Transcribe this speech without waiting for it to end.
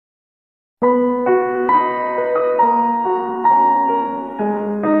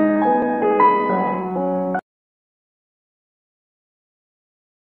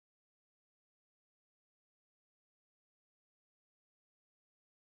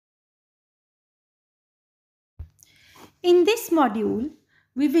In this module,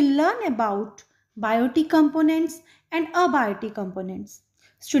 we will learn about biotic components and abiotic components.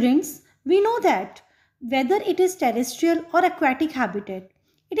 Students, we know that whether it is terrestrial or aquatic habitat,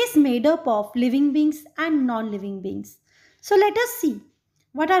 it is made up of living beings and non-living beings. So let us see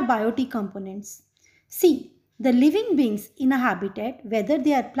what are biotic components. See, the living beings in a habitat, whether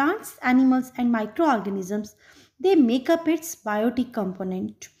they are plants, animals and microorganisms, they make up its biotic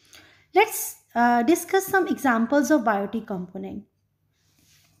component. Let's discuss some examples of biotic component.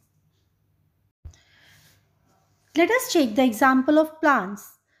 Let us take the example of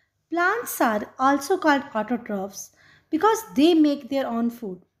plants. Plants are also called autotrophs because they make their own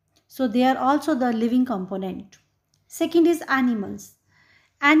food. So they are also the living component. Second is animals.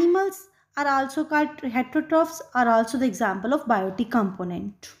 Animals are also called heterotrophs, are also the example of biotic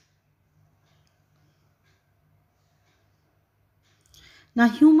component. Now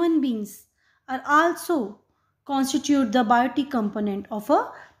human beings are also constitute the biotic component of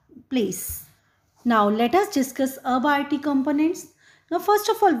a place. Now let us discuss abiotic components. Now first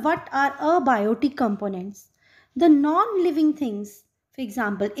of all, what are abiotic components? The non-living things, for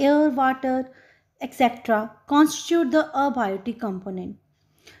example air, water, etc. constitute the abiotic component.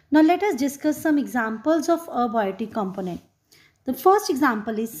 Now let us discuss some examples of abiotic component. The first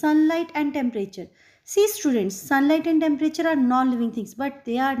example is sunlight and temperature. See students, sunlight and temperature are non-living things but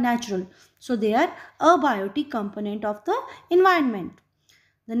they are natural. So they are abiotic component of the environment.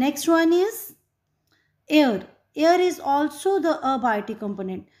 The next one is air. Air is also the abiotic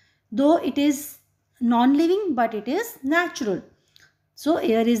component. Though it is non-living but it is natural. So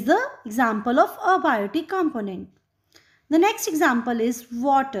air is the example of abiotic component. The next example is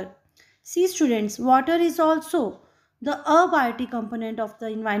water. See students, water is also the abiotic component of the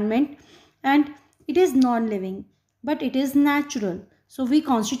environment and it is non-living but it is natural. So we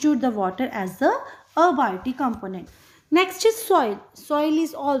constitute the water as the abiotic component. Next is soil. Soil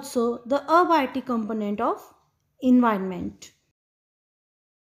is also the abiotic component of environment.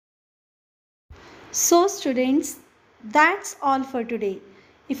 So students, that's all for today.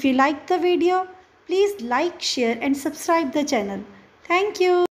 If you like the video, please like, share and subscribe the channel. Thank you.